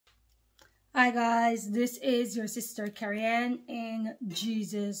Hi guys, this is your sister Kerry-Ann in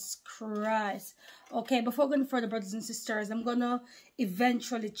Jesus Christ. Okay, before going further, brothers and sisters, I'm gonna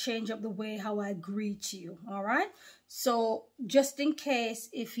eventually change up the way how I greet you. All right, so just in case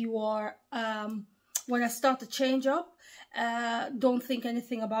if you are when I start to change up, don't think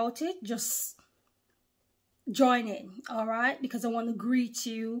anything about it, just join in, all right, because I want to greet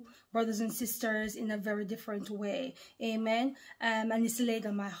you, brothers and sisters, in a very different way. Amen. And it's laid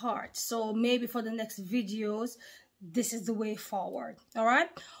on my heart, so maybe for the next videos this is the way forward. All right,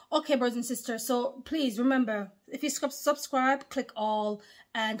 okay, brothers and sisters, so please remember, if you subscribe, click all,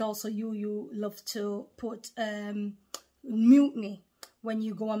 and also you love to put mute me when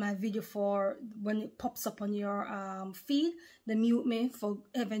you go on my video, for when it pops up on your feed, then mute me for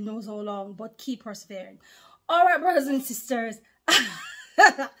heaven knows how long, but keep persevering. All right, brothers and sisters.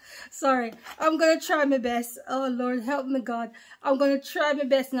 Sorry, I'm gonna try my best. Oh Lord, help me God. I'm gonna try my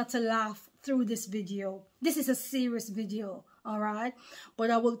best not to laugh through this video. This is a serious video, all right,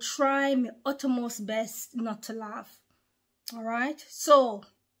 but I will try my uttermost best not to laugh. All right, so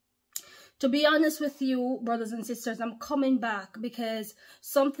to be honest with you, brothers and sisters, I'm coming back because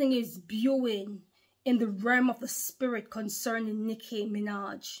something is brewing in the realm of the spirit concerning Nicki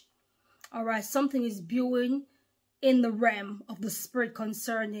Minaj. All right, something is brewing in the realm of the spirit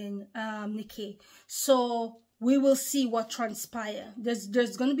concerning Nicki. So we will see what transpires.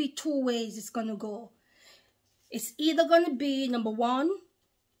 There's going to be two ways it's going to go. It's either going to be, number one,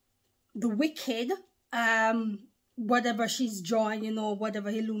 the wicked, whatever she's drawing, you know, whatever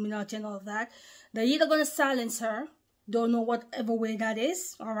Illuminati and all of that. They're either going to silence her, don't know whatever way that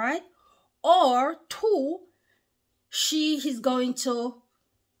is, all right? Or two, she is going to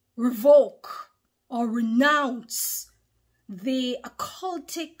revoke or renounce the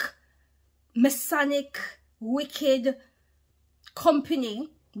occultic, Masonic, wicked company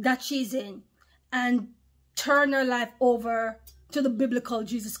that she's in and turn her life over to the biblical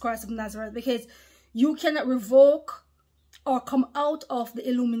Jesus Christ of Nazareth, because you cannot revoke or come out of the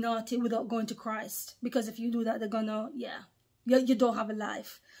Illuminati without going to Christ, because if you do that, they're gonna, you don't have a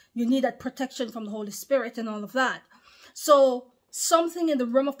life. You need that protection from the Holy Spirit and all of that. So something in the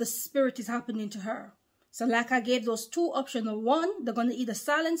realm of the spirit is happening to her. So like I gave those two options. Number one, they're going to either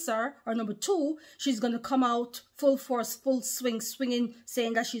silence her, or number two, she's going to come out full force, full swing, swinging,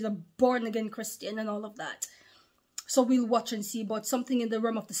 saying that she's a born-again Christian and all of that. So we'll watch and see. But something in the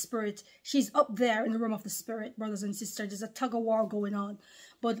realm of the spirit, she's up there in the realm of the spirit, brothers and sisters. There's a tug of war going on.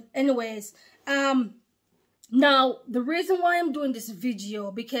 But anyways, now the reason why I'm doing this video,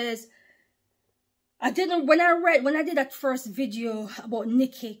 because I didn't, when I did that first video about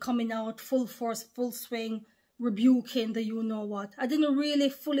Nicki coming out full force, full swing, rebuking the you know what, I didn't really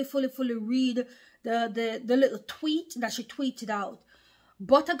fully read the little tweet that she tweeted out.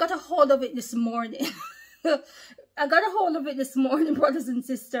 But I got a hold of it this morning. I got a hold of it this morning, brothers and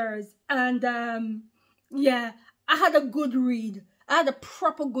sisters. And yeah, I had a good read. I had a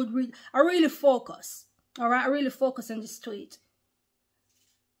proper good read. I really focus. All right, I really focus on this tweet.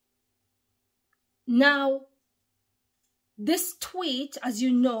 Now, this tweet, as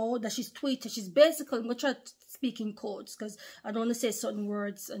you know, that she's tweeted, she's basically, I'm going to try to speak in codes because I don't want to say certain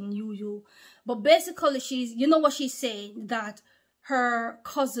words and you. But basically, she's, you know what she's saying? That her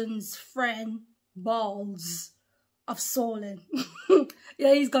cousin's friend, balls of Solon.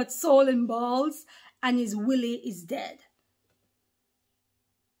 Yeah, he's got Solon balls and his Willy is dead.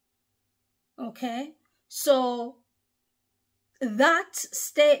 Okay? So that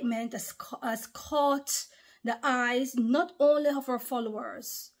statement has caught the eyes not only of her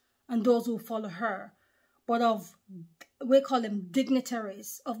followers and those who follow her, but of, we call them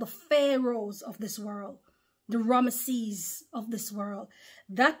dignitaries, of the Pharaohs of this world, the Ramesses of this world.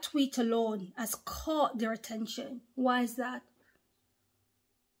 That tweet alone has caught their attention. Why is that?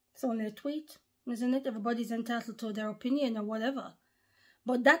 It's only a tweet, isn't it? Everybody's entitled to their opinion or whatever.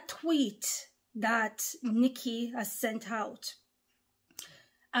 But that tweet that Nicki has sent out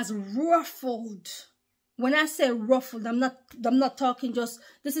has ruffled. When I say ruffled, I'm not talking just,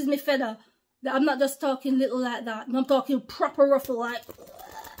 this is me feather. I'm not just talking little like that. I'm talking proper ruffle, like,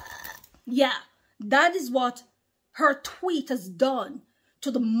 yeah. That is what her tweet has done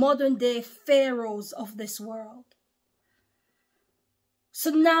to the modern day pharaohs of this world.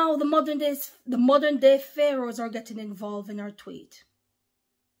 So now the modern day pharaohs are getting involved in her tweet.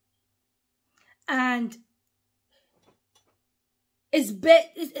 And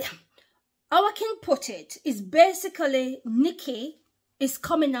how I can put it is basically Nicki is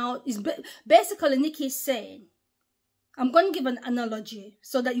coming out, basically Nicki is saying, I'm going to give an analogy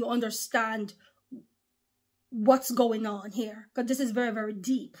so that you understand what's going on here, because this is very, very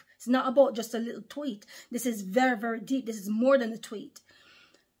deep. It's not about just a little tweet. This is very, very deep. This is more than a tweet.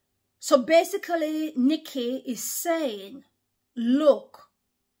 So basically, NICKY is saying, look,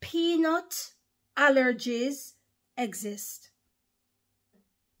 peanut allergies exist.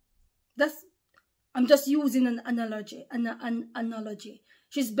 I'm just using an analogy. An analogy.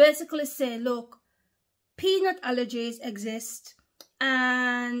 She's basically saying, look, peanut allergies exist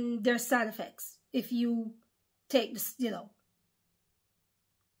and there's side effects. If you take this, you know,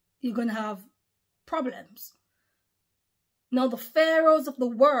 you're going to have problems. Now the pharaohs of the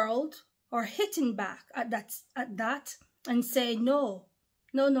world are hitting back at that and say, no.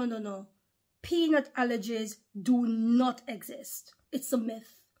 Peanut allergies do not exist. It's a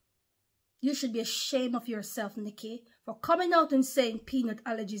myth. You should be ashamed of yourself, NICKY, for coming out and saying peanut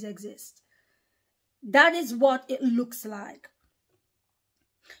allergies exist. That is what it looks like.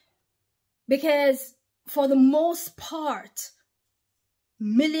 Because for the most part,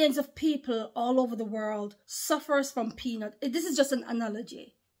 millions of people all over the world suffers from peanut. This is just an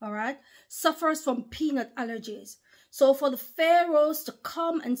analogy, all right? Suffers from peanut allergies. So for the pharaohs to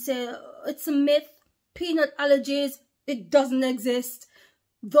come and say, it's a myth, peanut allergies, it doesn't exist.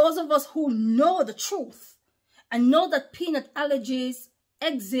 Those of us who know the truth and know that peanut allergies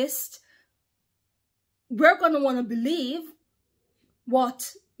exist, we're going to want to believe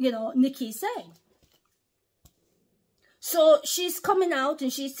what, you know, NICKY is saying. So she's coming out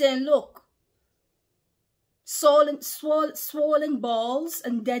and she's saying, look, swollen balls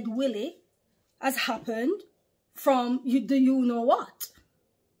and dead Willy has happened from you know what.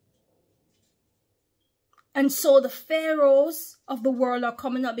 And so the pharaohs of the world are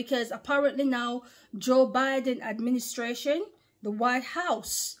coming up because apparently now Joe Biden administration, the White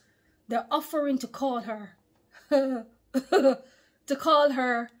House, they're offering to call her, to call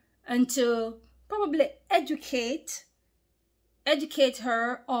her and to probably educate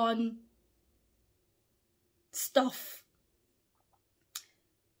her on stuff.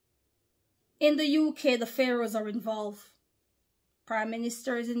 In the UK, the pharaohs are involved. Prime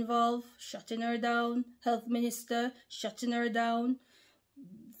Minister is involved, shutting her down. Health Minister, shutting her down.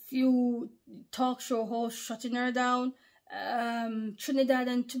 Few talk show hosts, shutting her down. Trinidad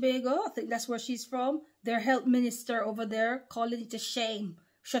and Tobago, I think that's where she's from. Their health minister over there, calling it a shame,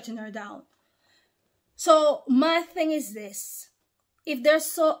 shutting her down. So my thing is this. If they're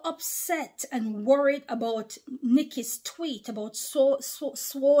so upset and worried about NICKY's tweet about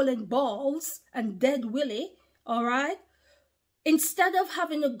swollen balls and dead Willy, all right? Instead of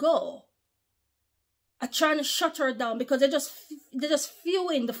having a go at trying to shut her down, because they're just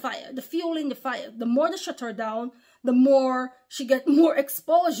fueling the fire. They're fueling the fire. The more they shut her down, the more she gets more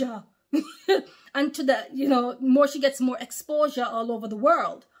exposure. And to the, you know, more she gets more exposure all over the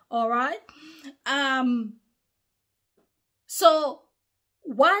world. All right. So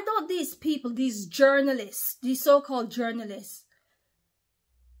why don't these people, these journalists, these so-called journalists,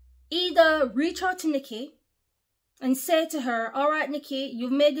 either reach out to NICKY and say to her, all right, NICKY,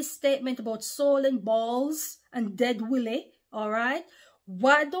 you've made this statement about swollen balls and dead Willy, all right?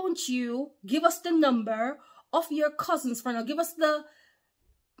 Why don't you give us the number of your cousin's friend, or give us the,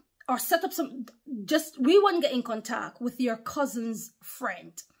 or set up some, we want to get in contact with your cousin's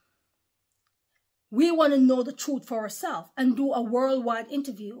friend. We want to know the truth for ourselves and do a worldwide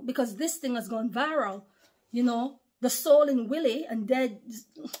interview, because this thing has gone viral, you know, the swollen Willy and dead,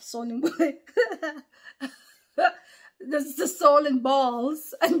 swollen Willy. The swollen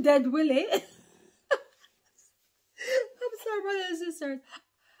balls and dead Willy. I'm sorry, brothers and sisters.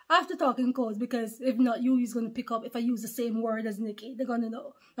 I have to talk in codes, because if not, you's going to pick up if I use the same word as NICKY. They're going to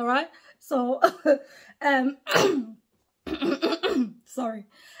know. All right? So, sorry.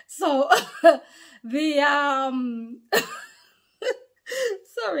 So,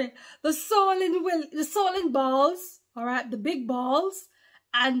 sorry. The swollen balls, all right? The big balls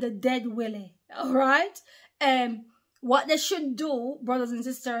and the dead Willy, all right? What they should do, brothers and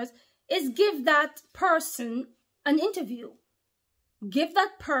sisters, is give that person an interview. Give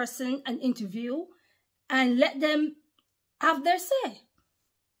that person an interview and let them have their say.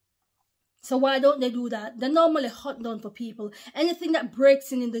 So why don't they do that? They normally hunt down for people. Anything that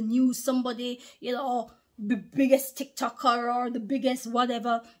breaks in the news, somebody, you know, the biggest TikToker or the biggest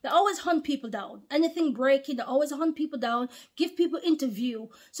whatever, they always hunt people down. Anything breaking, they always hunt people down, give people interview.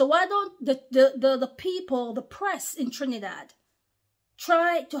 So why don't the people, the press in Trinidad,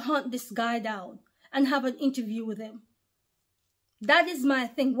 try to hunt this guy down and have an interview with him? That is my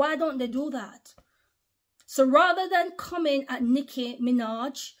thing. Why don't they do that? So rather than coming at Nicki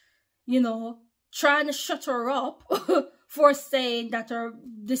Minaj, you know, trying to shut her up for saying that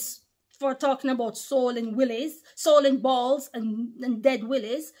this for talking about soul and willies, soul and balls and dead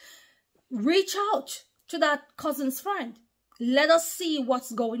willies, reach out to that cousin's friend. Let us see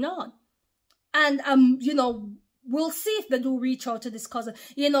what's going on. And, you know, we'll see if they do reach out to this cousin.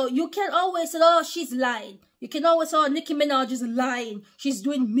 You know, you can always say, oh, she's lying. You can always say, oh, Nicki Minaj is lying. She's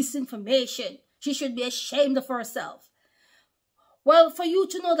doing misinformation. She should be ashamed of herself. Well, for you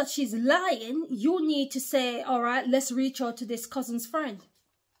to know that she's lying, you need to say, all right, let's reach out to this cousin's friend.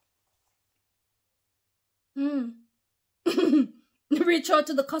 Reach out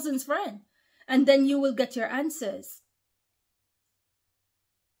to the cousin's friend. And then you will get your answers.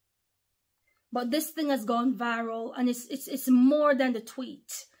 But this thing has gone viral, and it's more than the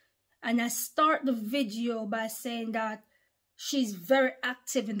tweet. And I start the video by saying that she's very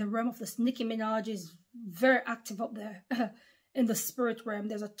active in the realm of this. Nicki Minaj is very active up there in the spirit realm.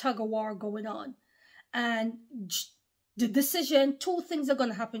 There's a tug of war going on. And the decision, two things are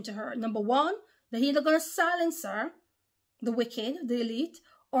going to happen to her. Number one, they're either going to silence her, the wicked, the elite,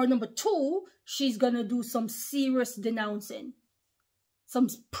 or number two, she's going to do some serious denouncing. Some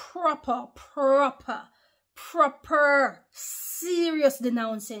proper, serious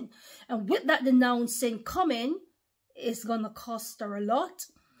denouncing. And with that denouncing coming, it's going to cost her a lot.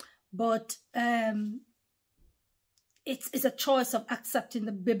 But it's a choice of accepting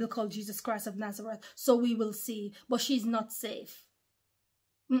the biblical Jesus Christ of Nazareth. So we will see. But she's not safe.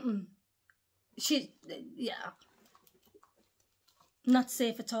 Yeah. Not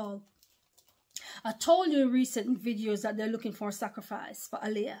safe at all. I told you in recent videos that they're looking for a sacrifice for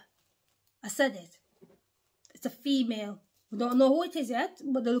Aaliyah. I said it. It's a female. We don't know who it is yet,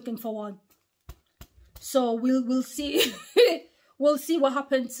 but they're looking for one. So we'll see. We'll see what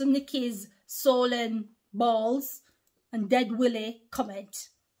happens to Nicki's soul and balls and dead Willy comment.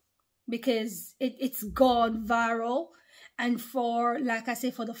 Because it's gone viral. And for, like I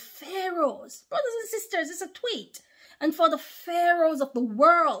say, for the Pharaohs, brothers and sisters, it's a tweet. And for the Pharaohs of the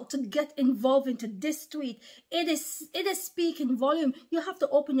world to get involved into this tweet, it is speaking volume. You have to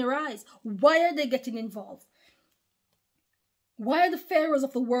open your eyes. Why are they getting involved? Why are the Pharaohs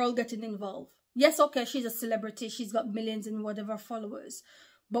of the world getting involved? Yes, okay, she's a celebrity. She's got millions and whatever followers.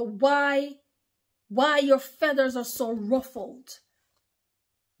 But why your feathers are so ruffled?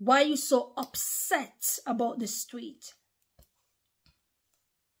 Why are you so upset about this tweet?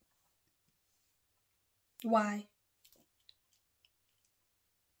 Why?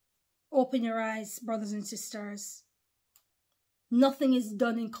 Open your eyes, brothers and sisters. Nothing is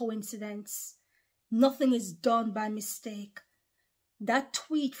done in coincidence. Nothing is done by mistake. That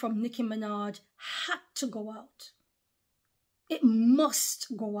tweet from Nicki Minaj had to go out. It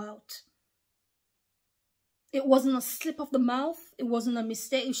must go out. It wasn't a slip of the mouth. It wasn't a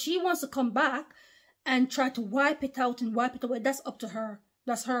mistake. If she wants to come back and try to wipe it out and wipe it away, that's up to her.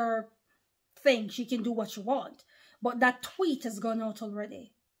 That's her thing. She can do what she wants. But that tweet has gone out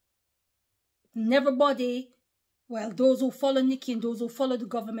already. And everybody, well, those who follow Nicki and those who follow the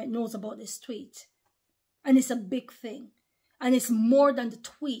government knows about this tweet. And it's a big thing. And it's more than the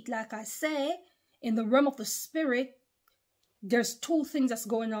tweet. Like I say, in the realm of the spirit, there's two things that's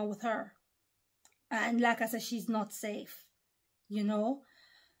going on with her. And like I said, she's not safe. You know?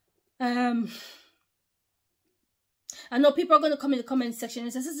 I know people are going to come in the comment section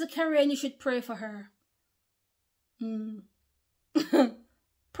and say, Sister Kerry-Ann, you should pray for her.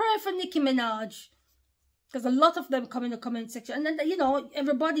 Pray for Nicki Minaj. Because a lot of them come in the comment section. And then, you know,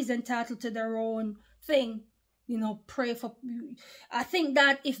 everybody's entitled to their own thing. You know, pray for... I think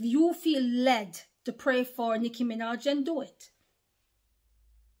that if you feel led to pray for Nicki Minaj, then do it.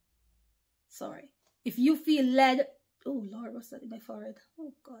 Sorry. If you feel led... Oh, Lord, what's that in my forehead?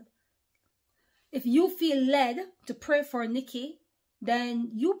 Oh, God. If you feel led to pray for Nicki,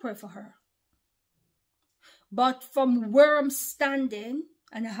 then you pray for her. But from where I'm standing...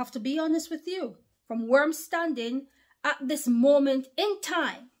 And I have to be honest with you. From where I'm standing at this moment in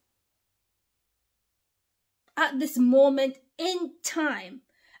time. At this moment in time.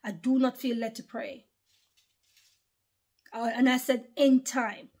 I do not feel led to pray. And I said in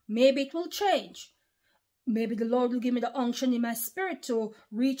time. Maybe it will change. Maybe the Lord will give me the unction in my spirit to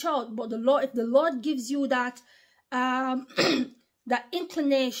reach out. But the Lord, if the Lord gives you that... that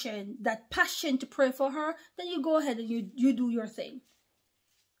inclination, that passion to pray for her, then you go ahead and you do your thing.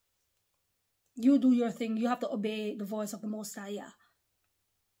 You do your thing. You have to obey the voice of the Most High.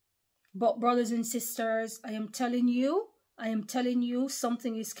 But brothers and sisters, I am telling you,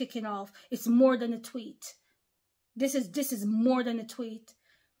 something is kicking off. It's more than a tweet. This is more than a tweet.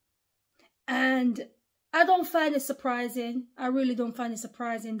 And I don't find it surprising. I really don't find it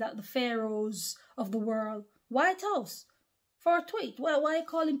surprising that the Pharaohs of the world, White House, For a tweet. Well, why are you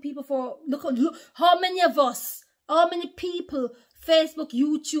calling people for... Look, how many of us, how many people, Facebook,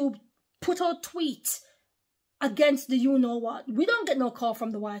 YouTube, put out tweets against the you-know-what? We don't get no call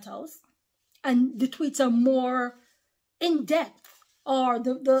from the White House. And the tweets are more in-depth. Or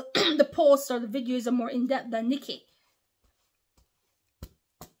the posts or the videos are more in-depth than Nikki.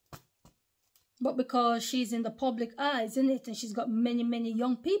 But because she's in the public eye, isn't it? And she's got many, many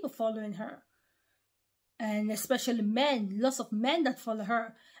young people following her. And especially men, lots of men that follow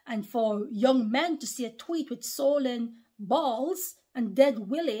her. And for young men to see a tweet with swollen balls and dead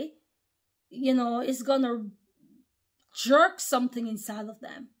Willy, you know, it's gonna jerk something inside of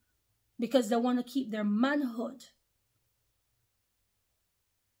them. Because they want to keep their manhood.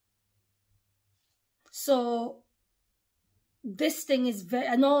 So... this thing is very...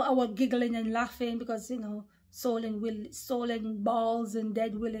 I know I was giggling and laughing because, you know, swollen balls and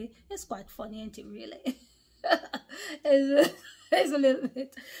dead Willy. It's quite funny, ain't it, really? it's a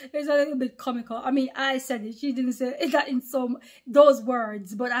little bit comical. I mean, I said it. She didn't say that in those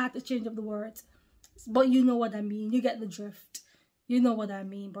words, but I had to change up the words. But you know what I mean. You get the drift. You know what I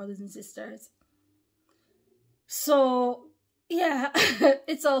mean, brothers and sisters. So... yeah,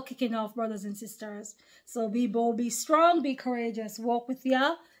 it's all kicking off, brothers and sisters. So be bold, be strong, be courageous. Walk with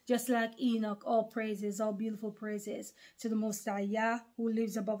Yah, just like Enoch. All praises, all beautiful praises to the Most High Yah, who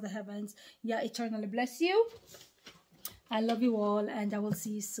lives above the heavens. Yah eternally bless you. I love you all, and I will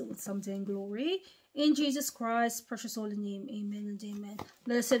see you soon. Someday in glory. In Jesus Christ's precious holy name, amen and amen.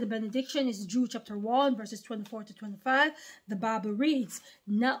 Let us say the benediction. Is Jude chapter 1, verses 24 to 25. The Bible reads,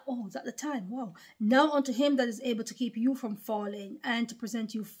 now, oh, is that the time? Wow. Now unto him that is able to keep you from falling and to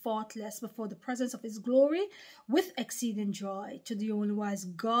present you faultless before the presence of his glory with exceeding joy, to the only wise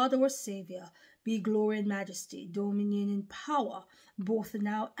God our Savior, be glory and majesty, dominion and power, both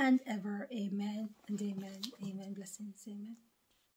now and ever. Amen and amen. Amen. Blessings. Amen.